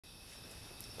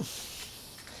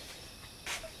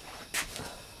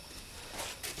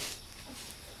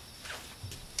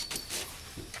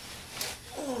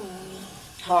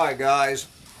Hi guys,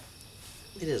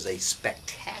 it is a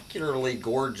spectacularly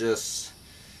gorgeous,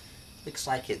 looks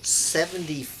like it's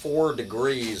 74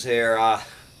 degrees here,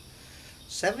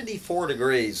 74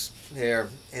 degrees here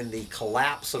in the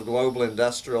collapse of global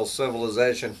industrial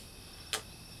civilization.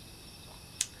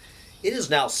 It is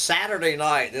now Saturday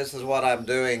night. This is what I'm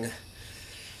doing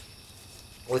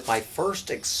with my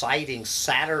first exciting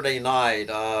Saturday night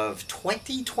of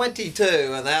 2022,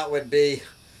 and that would be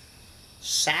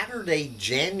Saturday,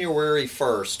 January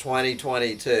 1st,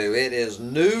 2022. It is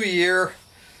New Year.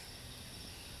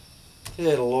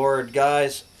 Good Lord,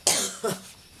 guys.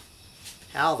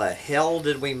 How the hell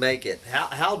did we make it?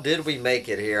 How did we make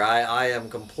it here? I am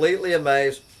completely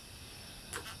amazed.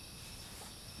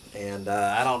 And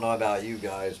I don't know about you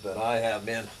guys, but I have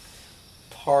been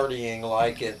partying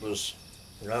like it was,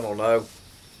 I don't know,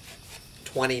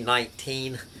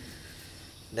 2019.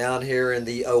 Down here in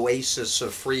the oasis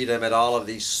of freedom at all of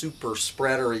these super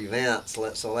spreader events.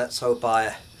 So let's hope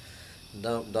I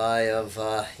don't die of,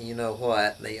 you know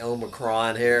what, the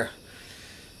Omicron here.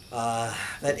 But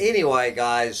anyway,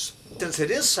 guys, since it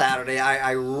is Saturday,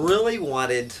 I really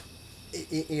wanted,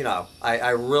 you know,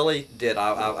 I really did.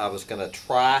 I was going to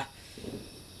try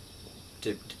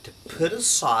to put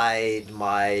aside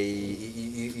my,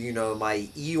 you know, my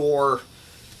Eeyore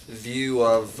view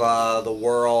of the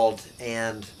world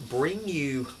and bring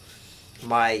you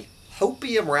my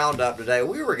Hopium Roundup today.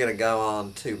 We were going to go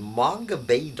on to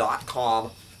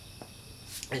mangabay.com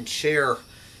and share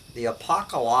the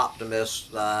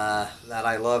apocalyptimist that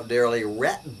I love dearly,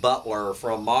 Rhett Butler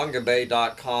from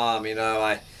mangabay.com. You know,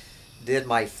 I did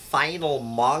my final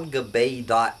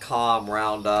mangabay.com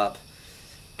roundup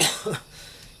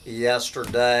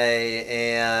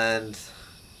yesterday, and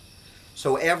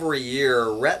so every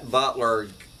year, Rhett Butler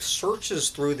searches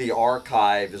through the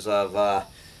archives of,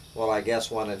 well, I guess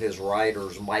one of his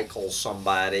writers, Michael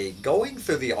somebody, going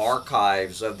through the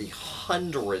archives of the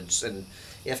hundreds and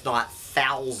if not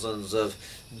thousands of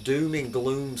doom and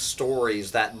gloom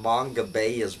stories that Manga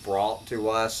Bay has brought to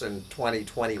us in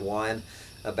 2021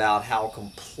 about how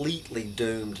completely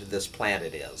doomed this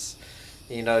planet is.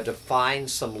 You know, to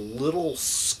find some little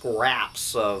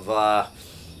scraps of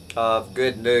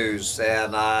good news,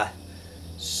 and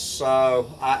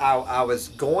so I was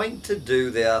going to do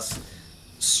this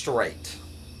straight.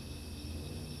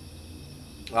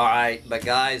 All right, but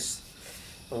guys,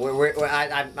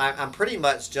 I'm pretty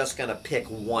much just going to pick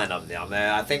one of them.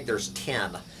 I think there's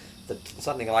 10,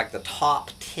 something like the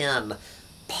top 10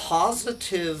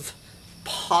 positive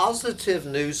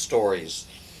news stories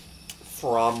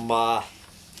from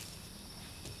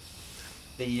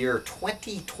the year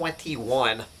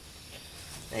 2021.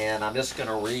 And I'm just going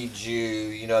to read you,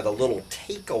 you know, the little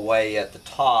takeaway at the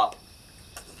top.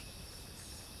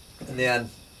 And then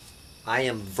I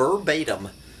am verbatim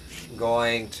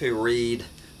going to read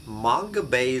Manga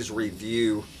Bay's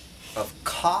review of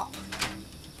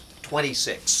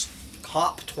COP26.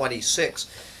 COP26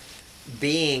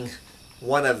 being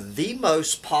one of the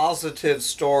most positive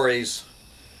stories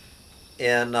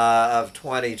in of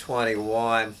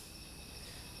 2021.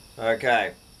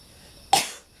 Okay.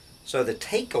 So the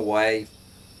takeaway,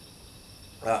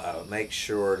 make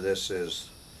sure this is,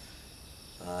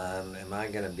 am I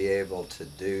going to be able to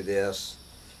do this?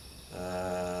 There's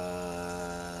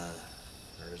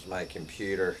my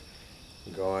computer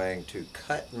going to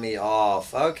cut me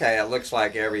off. Okay, it looks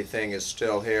like everything is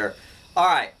still here. All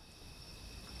right.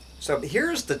 So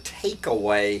here's the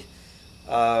takeaway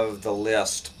of the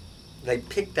list. They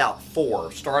picked out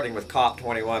 4, starting with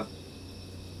COP21.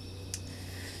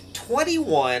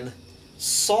 21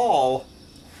 saw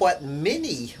what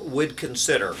many would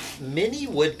consider,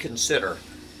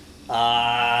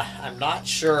 I'm not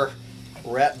sure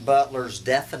Rhett Butler's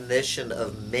definition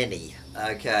of many.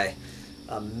 Okay,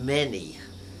 many.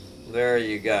 There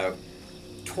you go.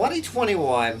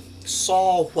 2021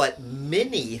 saw what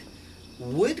many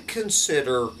would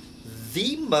consider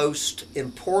the most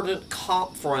important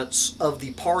conference of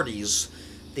the parties,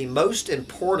 the most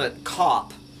important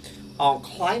COP on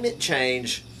climate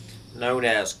change, known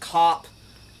as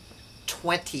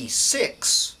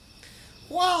COP26,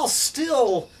 while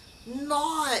still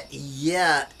not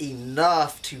yet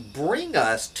enough to bring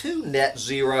us to net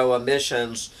zero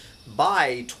emissions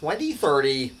by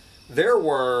 2030, there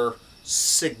were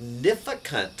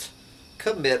significant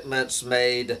commitments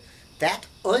made that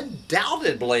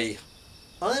undoubtedly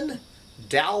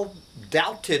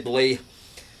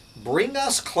bring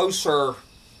us closer,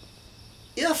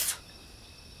 if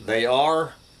they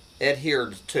are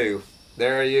adhered to.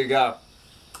 There you go.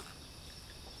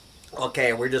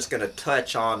 Okay, we're just going to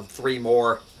touch on 3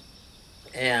 more,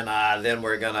 and then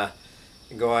we're going to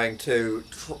going to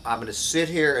sit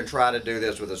here and try to do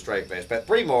this with a straight face. But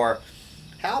 3 more.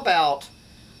 How about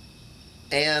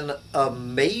an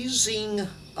amazing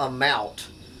amount?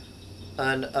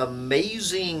 An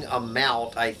amazing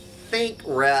amount. I think,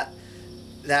 Rhett,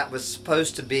 that was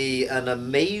supposed to be an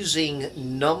amazing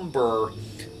number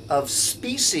of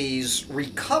species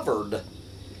recovered,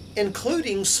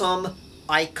 including some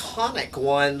iconic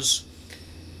ones,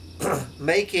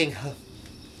 making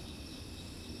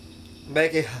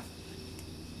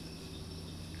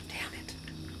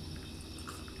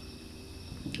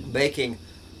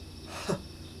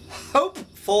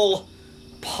hopeful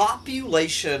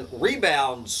population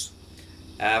rebounds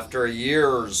after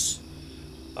years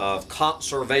of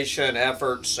conservation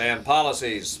efforts and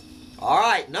policies. All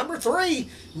right, number 3,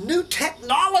 new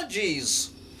technologies.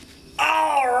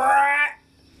 All right.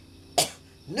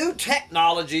 New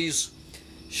technologies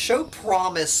show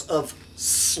promise of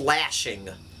slashing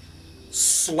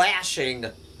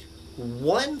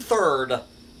 1/3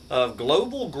 of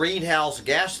global greenhouse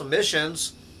gas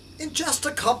emissions in just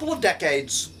a couple of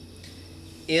decades.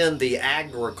 In the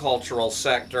agricultural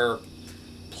sector,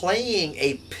 playing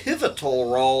a pivotal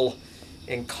role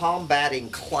in combating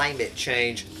climate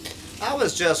change. I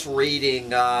was just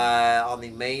reading on the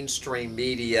mainstream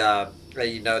media,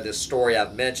 this story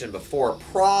I've mentioned before.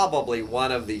 Probably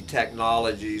one of the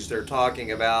technologies they're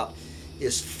talking about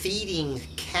is feeding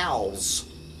cows.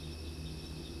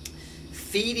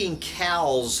 Feeding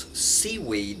cows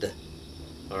seaweed.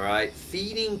 All right,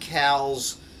 feeding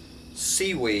cows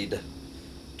seaweed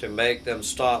to make them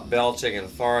stop belching and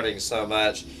farting so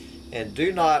much. And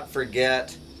do not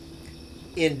forget,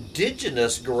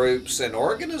 indigenous groups and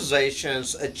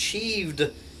organizations achieved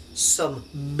some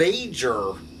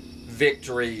major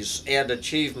victories and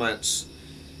achievements.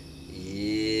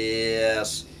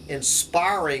 Yes,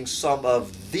 inspiring some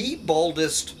of the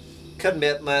boldest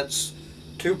commitments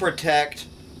to protect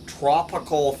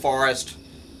tropical forest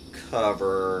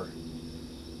cover.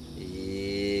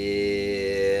 Yes.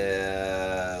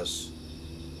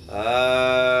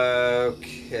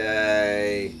 Okay.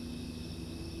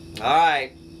 All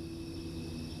right.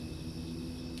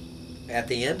 At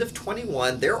the end of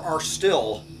 21, there are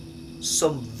still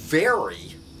some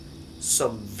very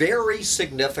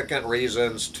significant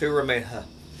reasons to remain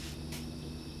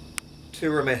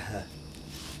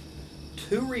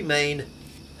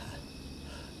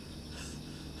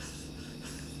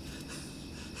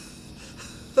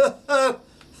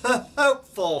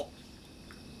hopeful.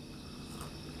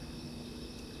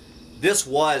 This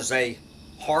was a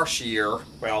harsh year.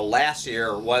 Well, last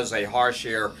year was a harsh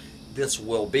year. This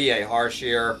will be a harsh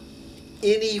year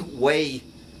any way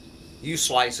you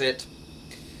slice it.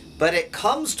 But it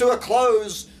comes to a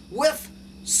close with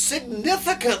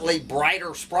significantly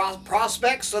brighter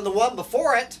prospects than the one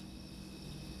before it.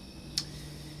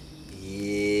 Yes.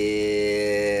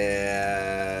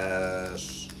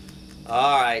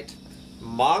 All right.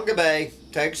 Manga Bay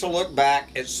takes a look back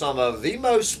at some of the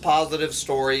most positive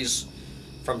stories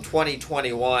from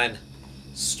 2021,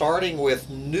 starting with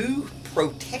new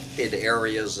protected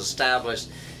areas established.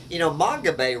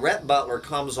 Manga Bay, Rhett Butler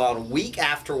comes on week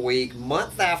after week,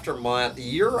 month after month,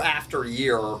 year after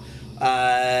year,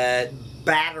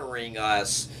 battering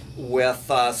us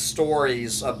with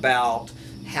stories about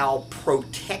how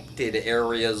protected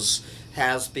areas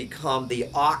has become the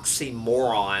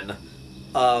oxymoron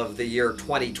of the year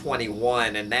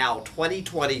 2021, and now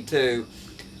 2022,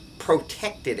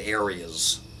 protected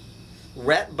areas.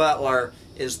 Rhett Butler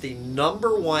is the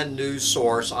 #1 news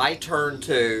source I turn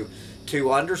to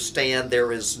understand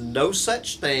there is no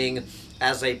such thing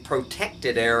as a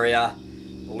protected area.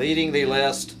 Leading the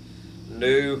list,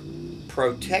 new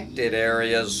protected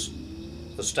areas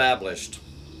established.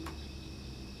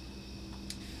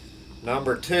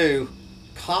 Number 2,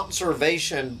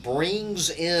 conservation brings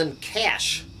in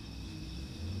cash.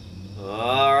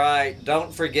 All right,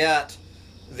 don't forget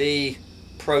the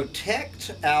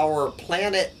Protect Our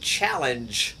Planet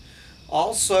Challenge,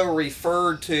 also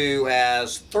referred to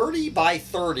as 30 by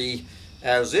 30,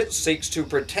 as it seeks to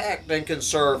protect and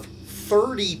conserve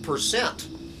 30%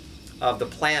 of the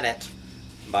planet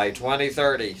by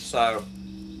 2030. So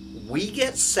we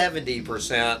get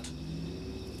 70%.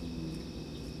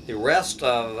 The rest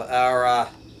of our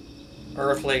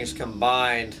Earthlings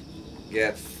combined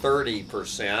get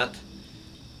 30%.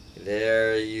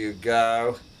 There you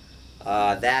go.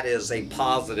 That is a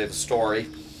positive story.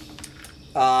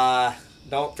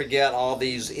 Don't forget all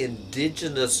these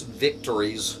indigenous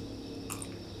victories.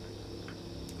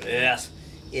 Yes,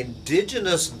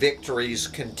 indigenous victories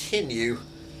continue.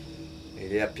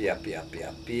 Yep.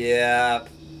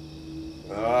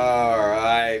 All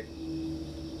right.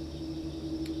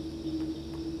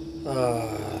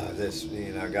 This,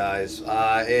 guys.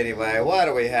 Anyway, what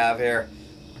do we have here?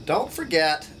 Don't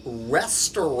forget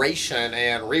restoration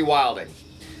and rewilding.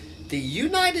 The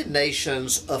United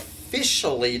Nations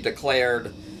officially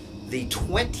declared the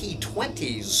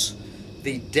 2020s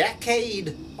the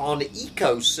decade on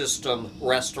ecosystem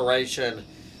restoration.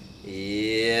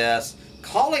 Yes,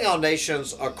 calling on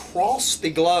nations across the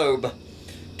globe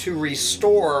to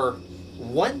restore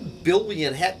 1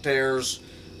 billion hectares,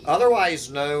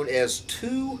 otherwise known as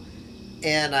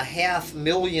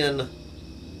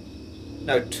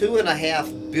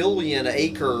 2.5 billion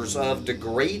acres of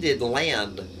degraded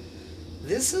land.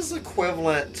 This is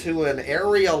equivalent to an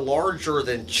area larger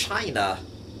than China.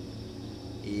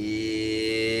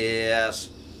 Yes.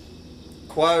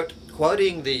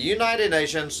 Quoting the United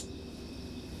Nations,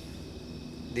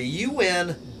 the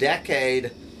UN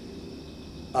decade,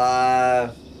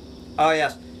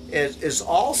 is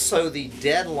also the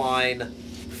deadline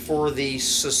for the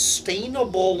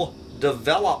Sustainable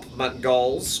Development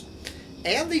Goals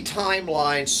and the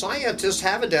timeline scientists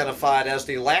have identified as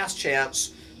the last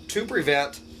chance to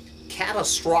prevent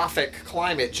catastrophic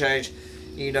climate change.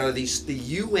 The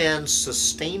UN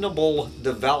Sustainable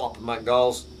Development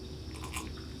Goals.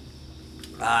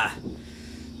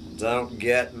 Don't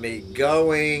get me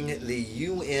going. The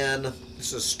UN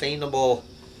Sustainable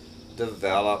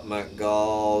Development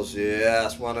Goals.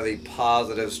 Yes, one of the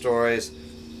positive stories.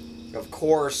 Of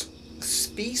course,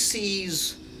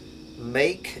 species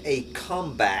make a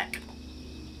comeback.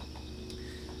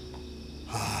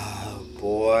 Oh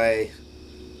boy.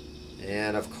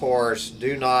 And of course,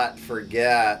 do not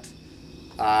forget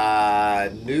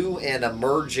new and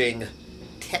emerging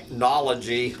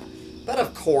technology. But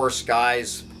of course,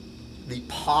 guys, the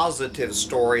positive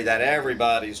story that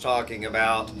everybody's talking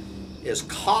about is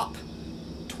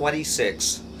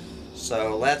COP26.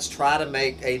 So let's try to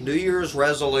make a New Year's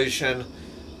resolution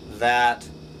that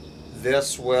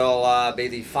this will be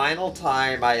the final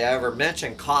time I ever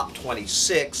mention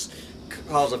COP26,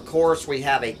 because of course we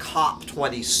have a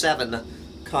COP27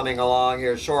 coming along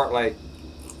here shortly.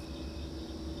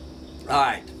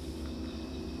 Alright.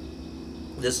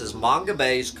 This is Manga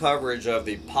Bay's coverage of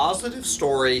the positive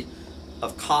story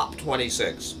of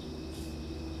COP26.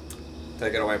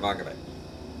 Take it away, Manga Bay.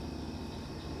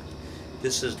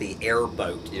 This is the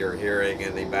airboat you're hearing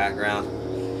in the background.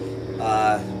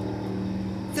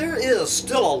 There is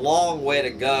still a long way to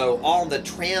go on the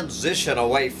transition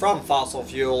away from fossil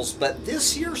fuels, but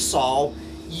this year saw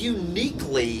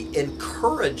uniquely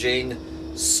encouraging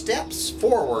steps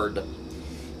forward.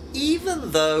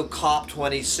 Even though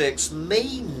COP26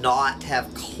 may not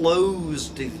have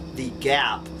closed the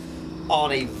gap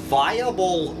on a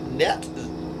viable net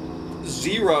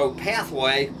zero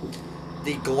pathway,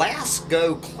 the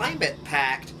Glasgow Climate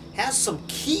Pact has some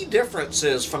key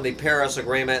differences from the Paris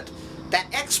Agreement that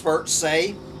experts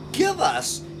say give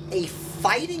us a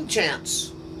fighting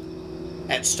chance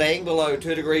at staying below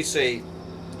 2 degrees C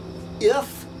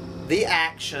if the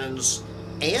actions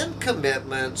and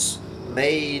commitments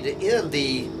made in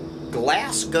the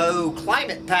Glasgow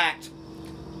Climate Pact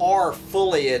are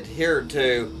fully adhered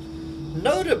to.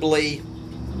 Notably,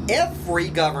 every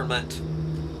government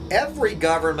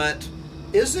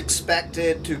is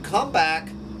expected to come back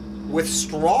with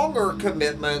stronger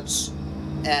commitments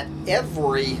at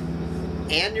every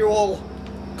annual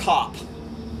COP.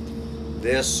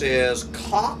 This is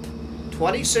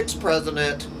COP26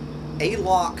 President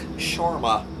Alok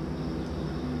Sharma.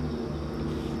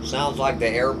 Sounds like the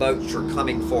airboats are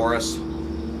coming for us.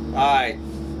 Alright,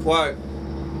 quote,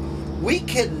 "We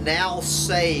can now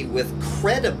say with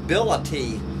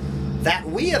credibility that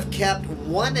we have kept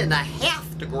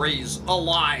 1.5 degrees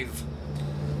alive,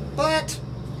 but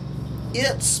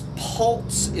its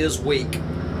pulse is weak."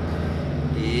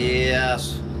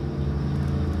 Yes.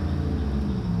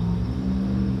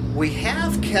 We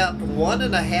have kept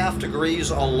 1.5 degrees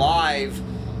alive,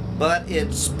 but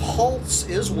its pulse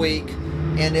is weak,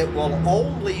 and it will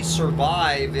only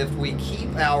survive if we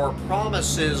keep our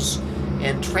promises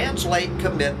and translate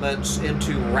commitments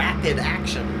into rapid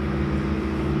action.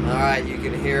 All right, you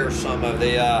can hear some of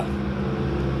the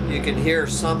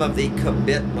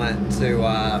commitment to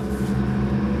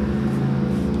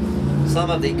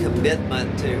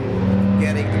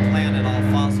getting the planet off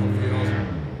fossil fuels.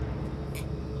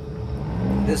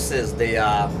 This is the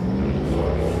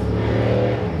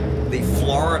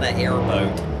Florida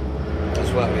airboat.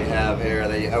 Is what we have here,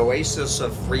 the Oasis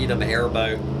of Freedom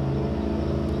airboat.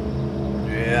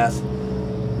 Yes,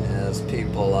 as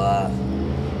people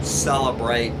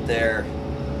celebrate the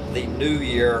new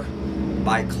year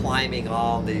by climbing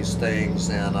on these things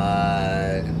and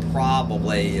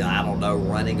probably, I don't know,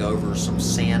 running over some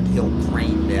sandhill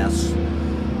crane nests.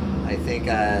 I think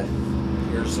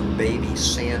here's some baby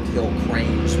sandhill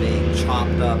cranes being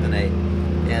chopped up in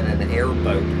an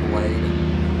airboat blade.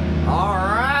 All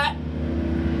right.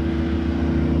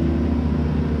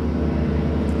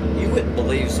 You wouldn't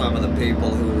believe some of the people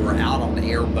who were out on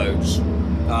airboats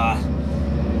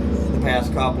the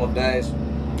past couple of days.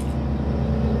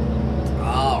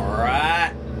 All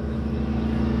right.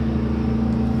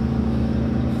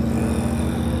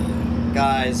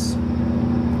 Guys,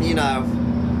 you know,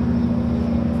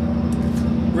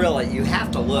 really, you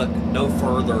have to look no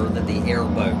further than the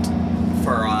airboat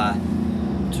for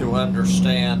to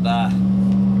understand the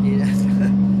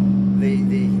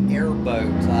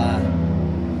airboat.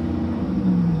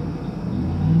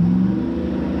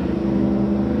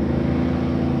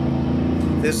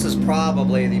 This is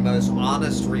probably the most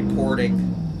honest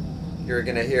reporting you're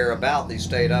going to hear about the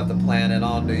state of the planet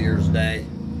on New Year's Day.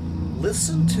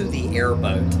 Listen to the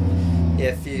airboat.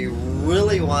 If you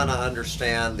really want to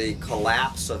understand the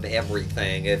collapse of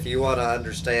everything, if you want to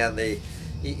understand the,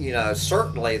 you know,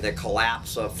 certainly the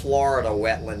collapse of Florida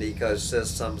wetland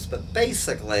ecosystems, but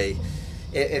basically,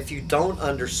 if you don't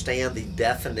understand the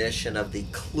definition of the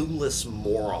clueless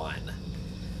moron,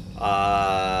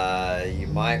 you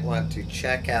might want to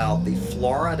check out the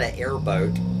Florida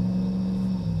airboat.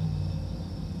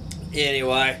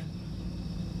 Anyway,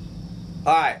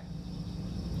 all right,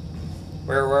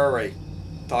 where were we?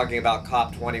 Talking about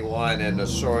COP21 and the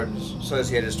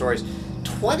associated stories.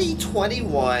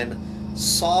 2021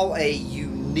 saw a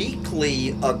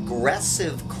uniquely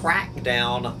aggressive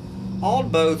crackdown on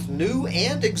both new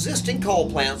and existing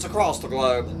coal plants across the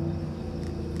globe.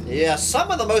 Yeah,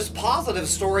 some of the most positive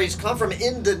stories come from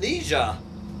Indonesia.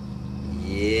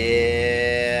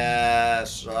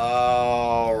 Yes,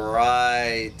 all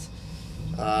right.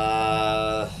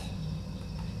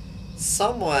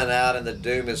 Someone out in the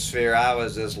doomosphere, I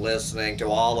was just listening to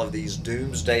all of these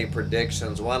doomsday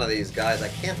predictions. One of these guys, I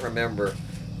can't remember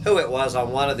who it was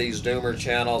on one of these doomer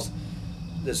channels,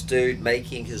 this dude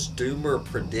making his doomer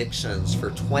predictions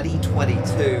for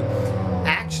 2022,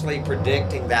 actually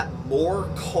predicting that more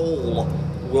coal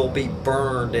will be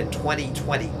burned in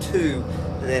 2022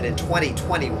 than in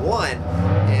 2021.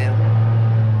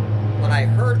 And when I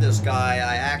heard this guy,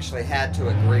 I actually had to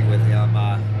agree with him.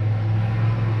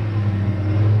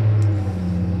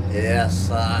 Yes,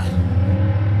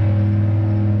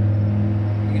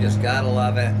 you just gotta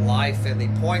love it. Life in the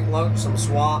Point Lonesome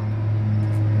Swamp.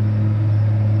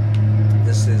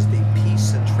 This is the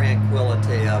peace and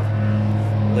tranquility of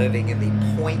living in the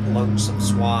Point Lonesome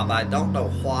Swamp. I don't know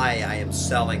why I am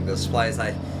selling this place.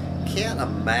 I can't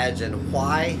imagine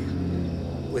why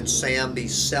would Sam be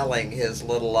selling his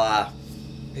little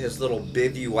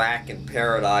bivouac in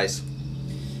paradise.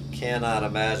 Cannot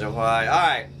imagine why. All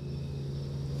right.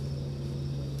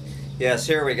 Yes,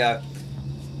 here we go.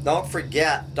 Don't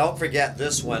forget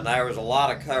this one. There was a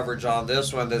lot of coverage on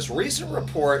this one. This recent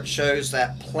report shows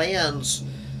that plans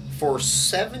for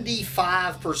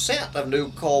 75% of new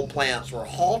coal plants were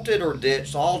halted or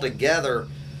ditched altogether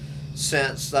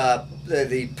since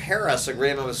the Paris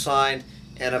Agreement was signed.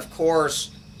 And of course,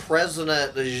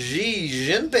 President Xi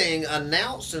Jinping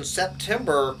announced in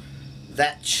September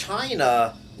that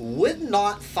China would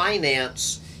not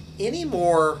finance any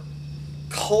more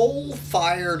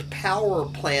coal-fired power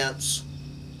plants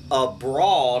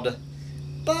abroad,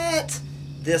 but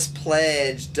this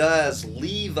pledge does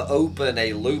leave open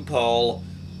a loophole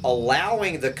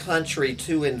allowing the country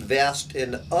to invest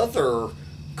in other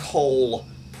coal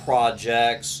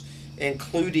projects,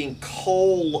 including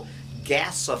coal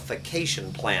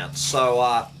gasification plants.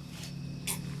 So,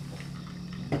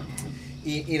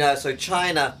 you know, so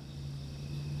China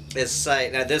is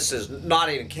saying, now this is not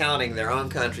even counting their own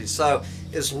country, so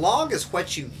as long as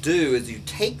what you do is you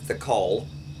take the coal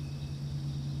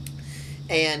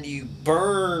and you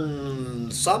burn,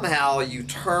 somehow you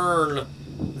turn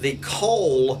the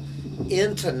coal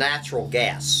into natural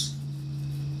gas,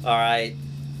 all right,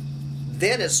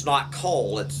 then it's not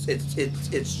coal,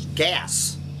 it's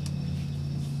gas.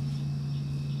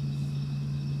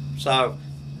 So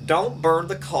don't burn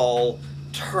the coal,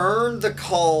 turn the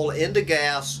coal into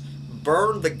gas,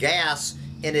 burn the gas,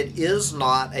 and it is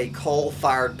not a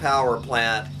coal-fired power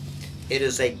plant. It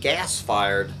is a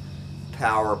gas-fired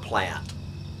power plant.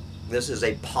 This is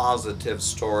a positive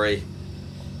story.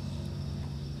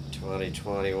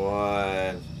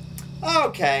 2021.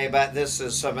 Okay, but this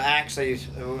is some actually,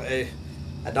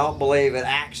 I don't believe it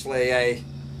actually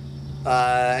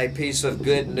a piece of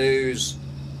good news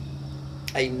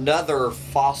another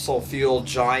fossil fuel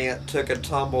giant took a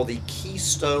tumble. The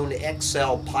Keystone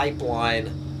XL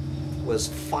pipeline was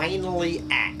finally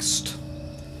axed.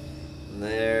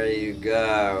 There you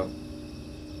go.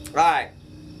 All right.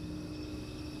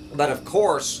 But of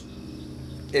course,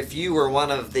 if you were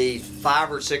one of the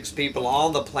 5 or 6 people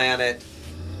on the planet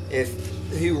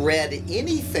who read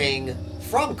anything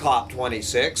from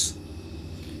COP26,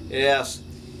 yes,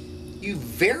 you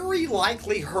very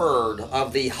likely heard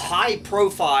of the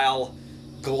high-profile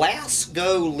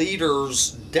Glasgow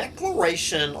leaders'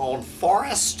 declaration on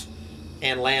forest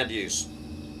and land use.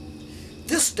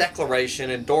 This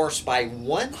declaration, endorsed by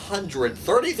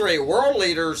 133 world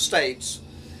leaders, states,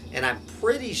 and I'm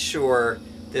pretty sure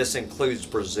this includes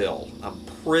Brazil. I'm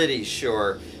pretty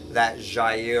sure that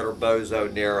Jair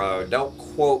Bolsonaro, don't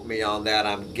quote me on that,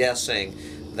 I'm guessing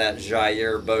that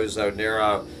Jair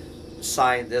Bolsonaro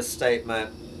signed this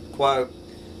statement, quote,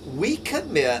 "We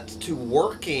commit to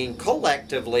working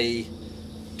collectively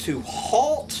to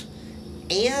halt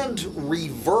and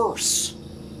reverse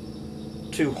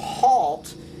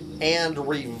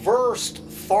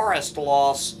forest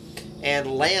loss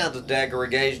and land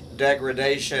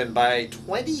degradation by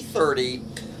 2030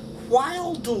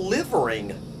 while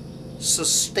delivering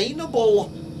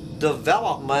sustainable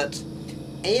development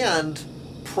and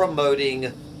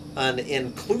promoting an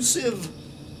inclusive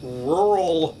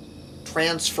rural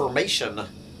transformation,"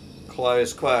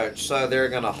 close quote. So they're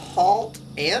going to halt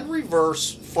and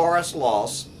reverse forest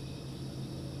loss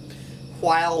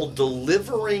while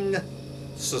delivering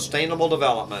sustainable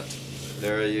development.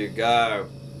 There you go.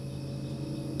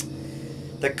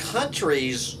 The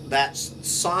countries that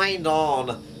signed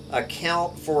on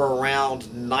account for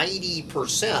around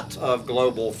 90% of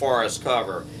global forest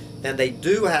cover. And they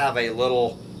do have a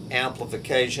little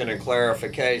amplification and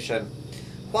clarification.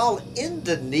 While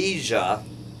Indonesia,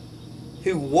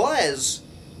 who was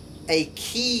a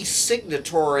key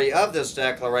signatory of this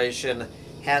declaration,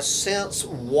 has since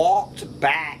walked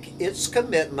back its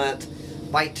commitment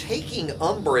by taking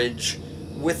umbrage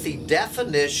with the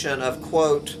definition of,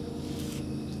 quote,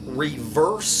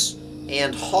 reverse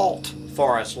and halt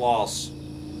forest loss.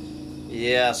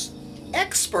 Yes,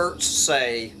 experts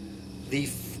say the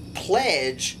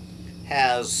pledge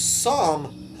has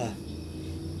some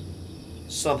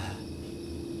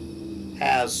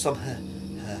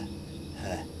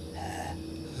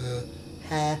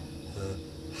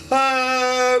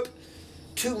hope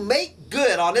to make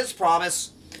good on its promise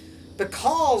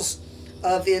because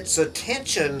of its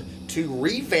attention to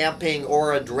revamping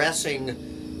or addressing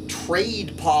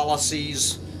trade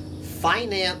policies,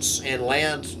 finance, and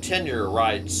land tenure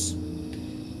rights.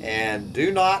 And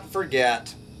do not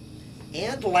forget,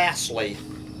 and lastly,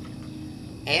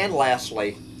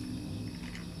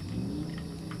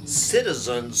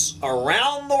 citizens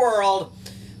around the world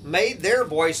made their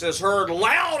voices heard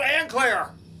loud and clear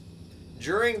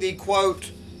during the,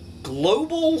 quote,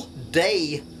 Global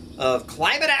Day of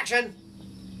Climate Action,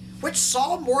 which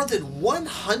saw more than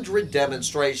 100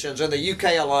 demonstrations in the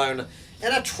UK alone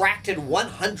and attracted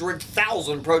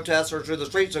 100,000 protesters to the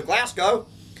streets of Glasgow.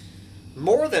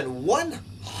 More than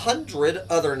 100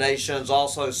 other nations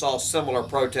also saw similar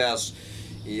protests.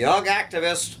 Young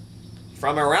activists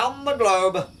from around the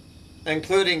globe,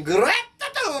 including Greta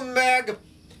Thunberg,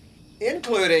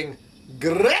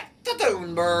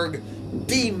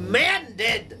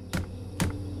 demanded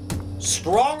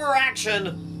stronger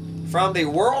action from the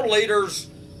world leaders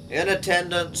in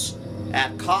attendance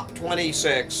at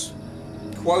COP26,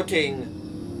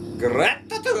 quoting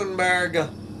Greta Thunberg,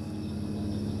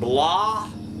 blah,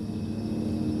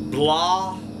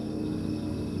 blah,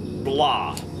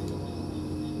 blah.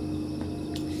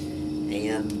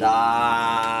 And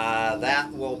that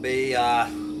will be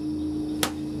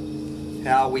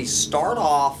how we start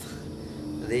off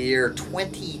the year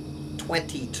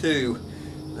 2022.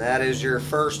 That is your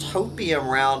first Hopium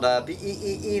Roundup.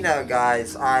 You know,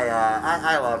 guys,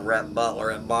 I love Rhett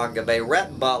Butler at Bonga Bay.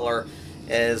 Rhett Butler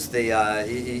is the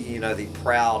the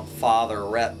proud father.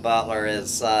 Rhett Butler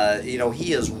is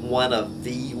he is one of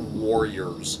the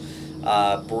warriors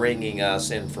bringing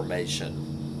us information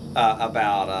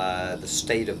about the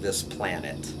state of this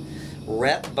planet.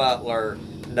 Rhett Butler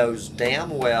knows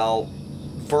damn well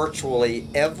virtually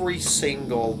every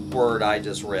single word I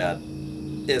just read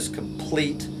is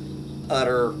complete,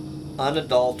 utter,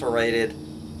 unadulterated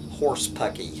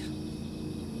horsepucky.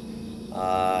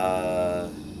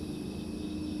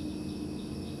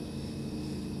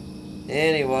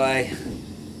 Anyway,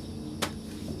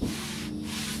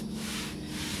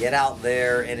 get out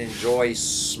there and enjoy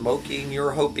smoking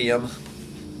your hopium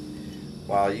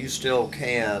while you still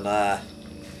can.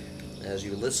 as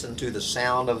you listen to the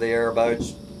sound of the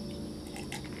airboats.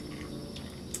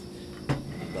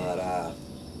 But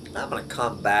I'm going to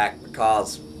come back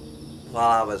because while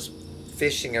I was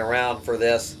fishing around for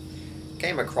this,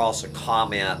 came across a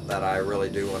comment that I really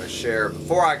do want to share.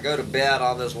 Before I go to bed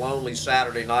on this lonely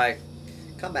Saturday night,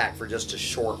 come back for just a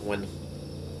short one.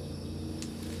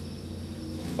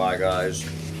 Bye, guys.